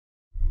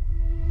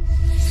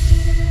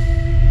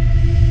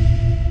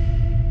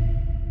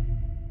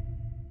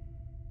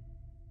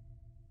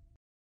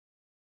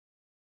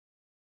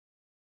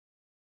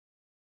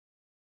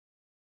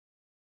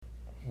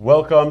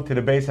Welcome to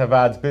the Beis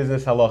Havad's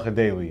Business Halacha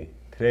Daily.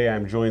 Today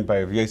I'm joined by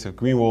Rav Yosef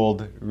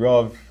Greenwald,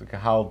 Rav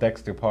Kahal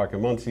Dexter Park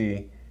in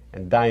Monsey,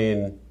 and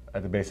Dayan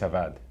at the Beis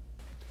Havad.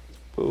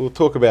 We'll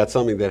talk about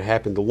something that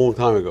happened a long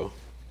time ago.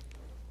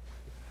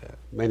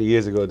 Many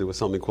years ago there was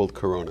something called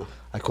Corona.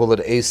 I call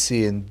it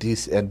AC and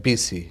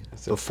BC,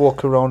 before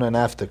Corona and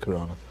after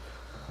Corona.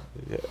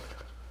 Yeah.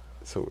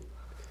 So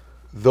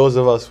those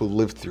of us who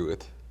lived through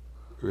it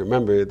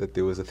remember that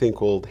there was a thing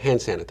called hand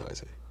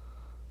sanitizer.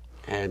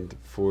 And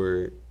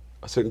for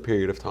a certain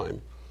period of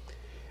time,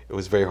 it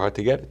was very hard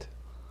to get it.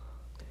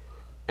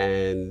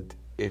 And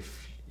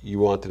if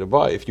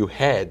you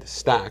had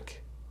stock,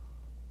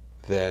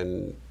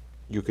 then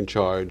you can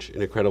charge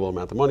an incredible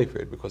amount of money for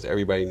it because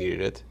everybody needed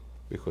it,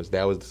 because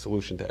that was the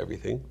solution to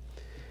everything.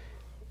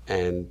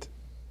 And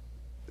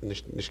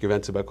nicht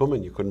gewinnt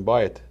bekommen, you couldn't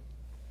buy it.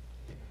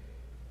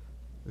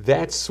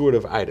 That sort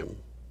of item,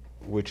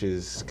 which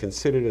is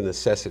considered a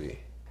necessity,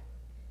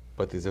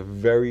 but there's a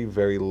very,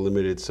 very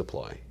limited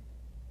supply.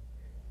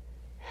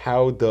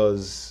 How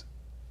does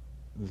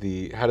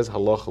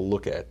halacha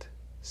look at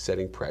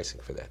setting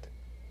pricing for that?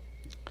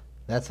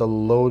 That's a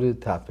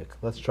loaded topic.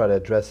 Let's try to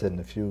address it in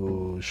a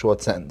few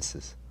short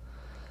sentences.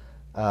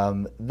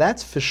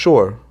 That's for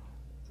sure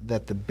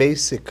that the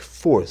basic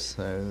force,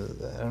 I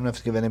don't have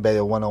to give anybody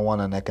a 101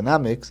 on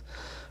economics,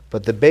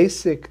 but the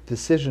basic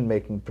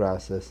decision-making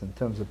process in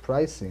terms of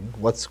pricing,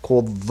 what's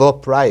called the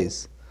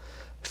price,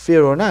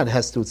 fear or not,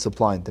 has to do with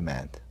supply and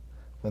demand.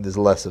 When there's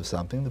less of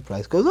something, the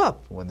price goes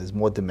up. When there's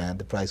more demand,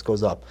 the price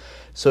goes up.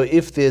 So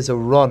if there's a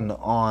run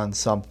on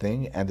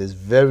something and there's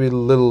very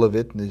little of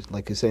it,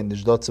 like you say,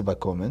 nishdotze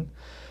bakomen,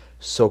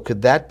 so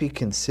could that be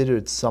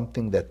considered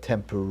something that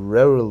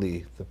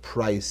temporarily the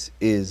price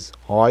is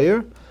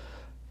higher?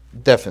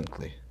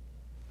 Definitely.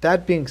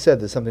 That being said,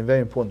 there's something very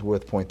important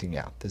worth pointing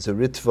out. There's a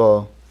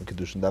Ritva, the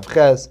Kedushin Dav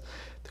Ches,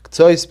 the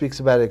Ktsoy speaks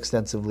about it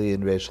extensively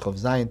in Reish Chav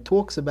Zayin,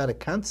 talks about a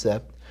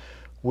concept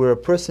where a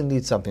person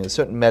needs something, a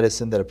certain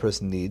medicine that a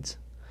person needs,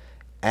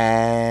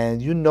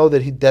 and you know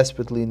that he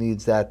desperately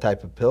needs that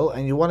type of pill,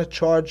 and you want to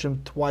charge him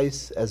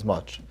twice as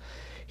much.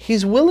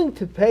 He's willing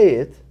to pay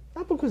it,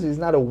 not because he's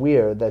not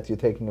aware that you're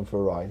taking him for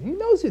a ride. He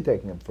knows you're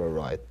taking him for a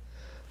ride.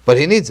 But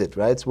he needs it,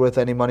 right? It's worth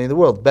any money in the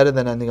world. Better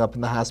than ending up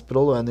in the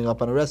hospital or ending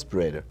up on a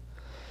respirator.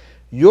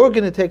 You're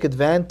going to take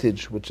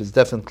advantage, which is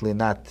definitely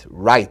not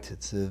right.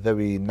 It's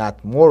very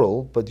not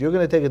moral, but you're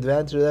going to take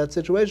advantage of that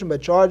situation by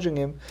charging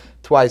him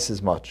twice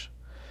as much.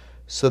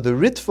 So the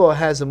Ritva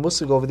has a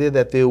musig over there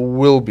that there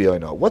will be or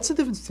not. What's the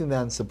difference between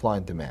that and supply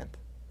and demand?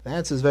 The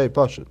answer is very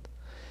pashut.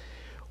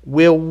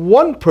 Where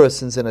one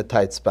person's in a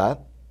tight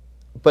spot,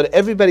 but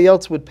everybody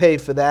else would pay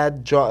for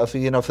that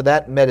for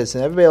that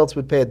medicine, everybody else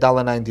would pay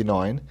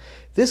 $1.99.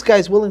 This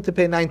guy's willing to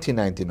pay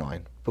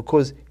 $19.99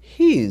 because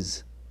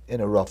he's in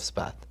a rough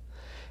spot.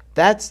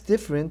 That's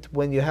different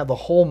when you have a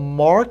whole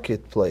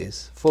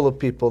marketplace full of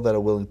people that are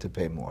willing to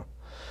pay more.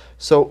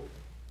 So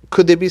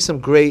could there be some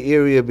gray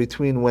area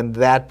between when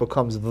that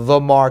becomes the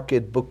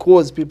market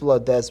because people are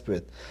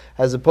desperate,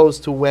 as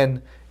opposed to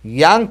when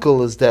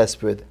Yankel is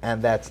desperate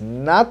and that's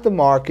not the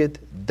market?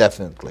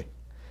 Definitely.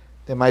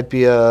 There might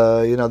be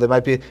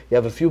you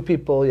have a few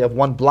people, you have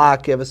one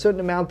block, you have a certain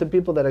amount of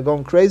people that are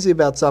going crazy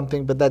about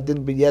something, but that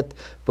didn't yet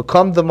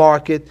become the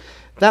market.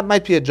 That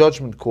might be a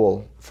judgment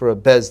call for a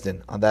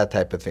Bezdin on that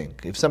type of thing.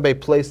 If somebody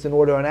placed an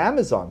order on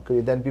Amazon, could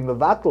you then be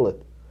mevatel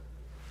it?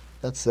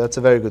 That's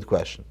a very good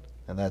question.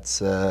 And that's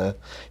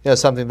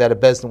something that a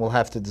Bezdin will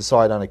have to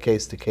decide on a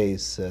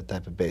case-to-case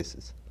type of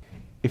basis.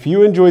 If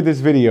you enjoyed this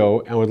video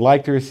and would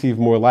like to receive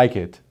more like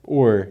it,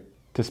 or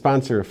to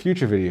sponsor a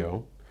future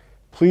video,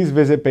 please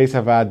visit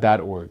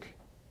beishavad.org.